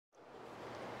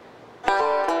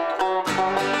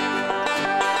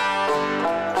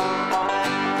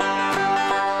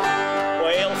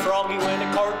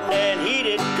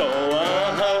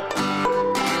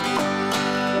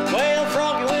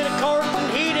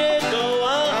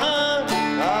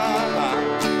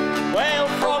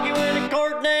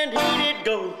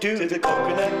to the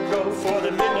coconut grove for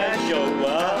the midnight show.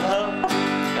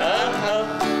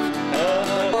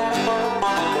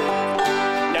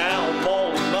 Now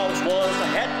Molly Mouse was a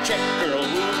hat check girl.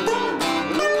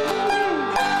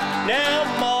 Now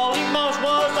Molly Mouse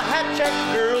was a hat check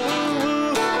girl.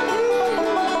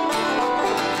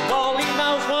 Molly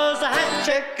Mouse was a hat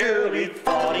check girl. He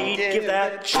thought he'd give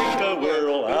that chick a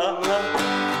whirl.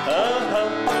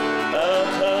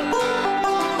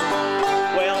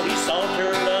 Well, he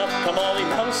sauntered up to Molly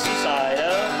Mouse's side.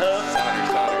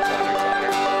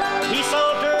 He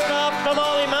sauntered up to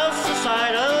Molly Mouse's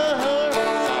side.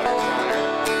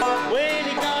 When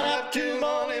he got up to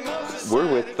Molly Mouse's side.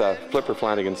 We're with Flipper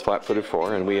Flanagan's Flat-Footed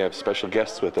 4, and we have special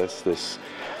guests with us this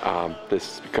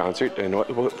concert. And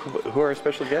who are our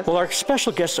special guests? Well, our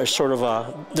special guests are sort of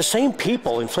the same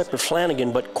people in Flipper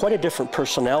Flanagan, but quite a different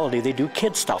personality. They do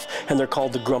kid stuff, and they're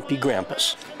called the Grumpy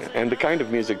Grampas. And the kind of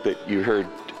music that you heard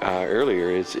earlier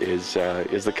is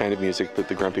the kind of music that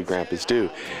the Grumpy Grampas do.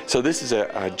 So this is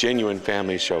a genuine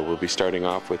family show. We'll be starting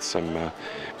off with some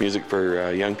music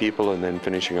for young people, and then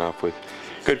finishing off with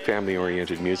good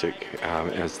family-oriented music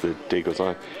as the day goes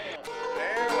on.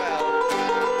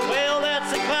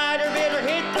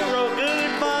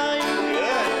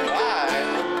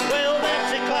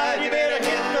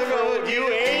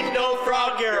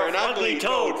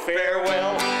 Toad,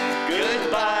 farewell,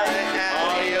 goodbye,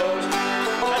 adios.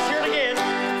 Let's hear it again.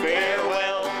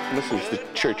 Farewell. This is the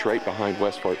church right behind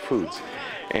Westport Foods,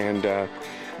 and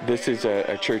this is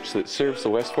a church that serves the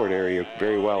Westport area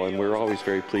very well, and we're always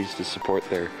very pleased to support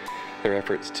their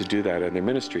efforts to do that and their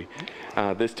ministry.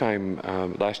 This time,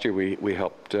 last year we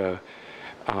helped to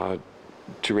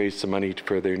raise some money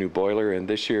for their new boiler, and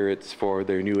this year it's for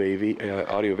their new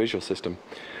audio-visual system.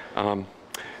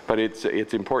 But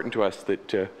it's important to us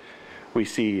that we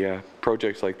see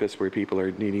projects like this where people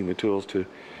are needing the tools to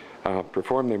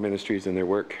perform their ministries and their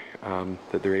work,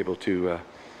 that they're able to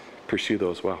pursue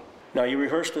those well. Now, you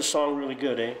rehearsed this song really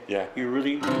good, eh? Yeah. You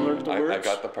learned the words? I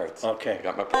got the parts. Okay. I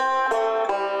got my parts.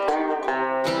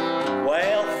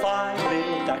 Well, 5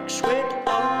 little ducks went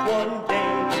out one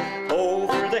day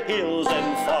over the hills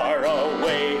and far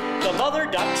away. The mother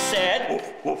duck said,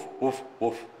 woof, woof, woof,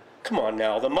 woof. Come on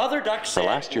now, the mother duck said... So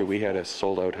last year we had a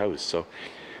sold-out house, so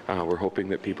we're hoping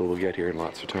that people will get here in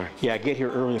lots of time. Yeah, get here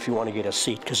early if you want to get a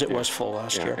seat, because it was full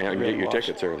last year. Yeah, and get your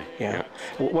tickets early. Yeah.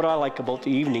 What I like about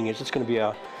the evening is it's going to be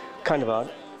a kind of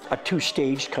a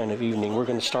two-staged kind of evening. We're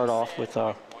going to start off with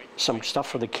some stuff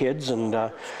for the kids, and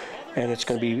it's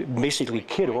going to be basically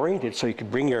kid-oriented, so you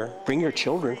could bring your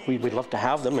children. We'd love to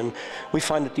have them, and we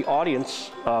find that the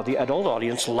audience, the adult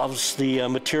audience, loves the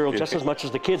material just as much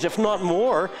as the kids, if not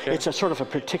more. Yeah. It's a sort of a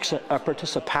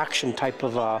participation type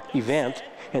of event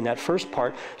in that first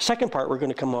part. Second part, we're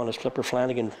going to come on as Flipper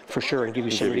Flanagan for sure and give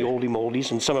you some of the oldie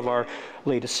moldies and some of our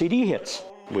latest CD hits.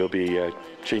 We'll be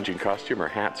changing costume or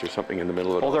hats or something in the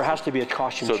middle of it. Oh, there has to be a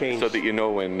costume change. So that you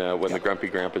know when the Grumpy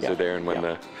Grampas are there and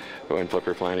when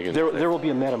Flipper Flanagan. There will be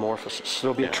a metamorphosis. There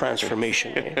will be a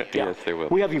transformation. Yes, there will.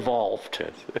 We have evolved.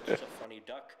 Yes.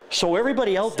 So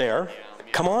everybody out there,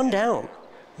 come on down.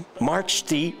 March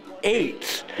the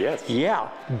 8th. Yes. Yeah.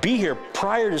 Be here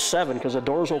prior to 7 because the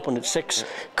doors open at 6.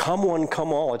 Come one,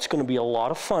 come all. It's going to be a lot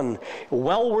of fun.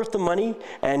 Well worth the money.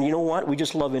 And you know what? We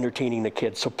just love entertaining the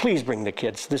kids. So please bring the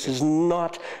kids. This is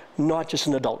not just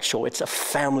an adult show. It's a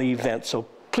family event. So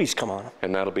please come on.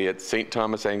 And that'll be at St.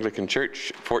 Thomas Anglican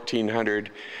Church,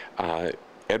 1400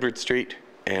 Edward Street,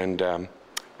 and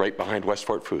right behind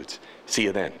Westport Foods. See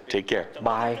you then. Take care.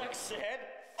 Bye.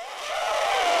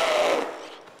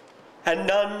 And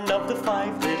none of the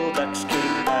 5 little ducks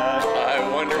came back. I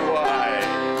wonder why.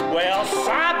 Well,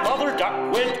 sad mother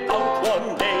duck went out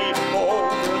one day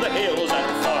over the hills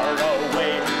and far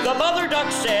away. The mother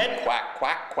duck said, quack,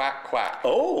 quack, quack, quack.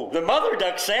 Oh, the mother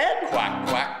duck said, quack,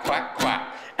 quack, quack,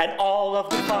 quack. And all of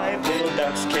the 5 little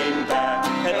ducks came back.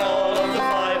 And all of the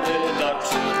 5 little ducks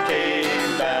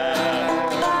came back.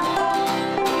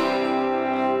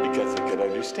 Because they could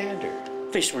understand her.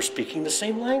 They were speaking the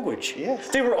same language. Yes.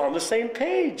 They were on the same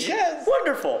page. Yes.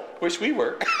 Wonderful. Wish we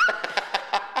were.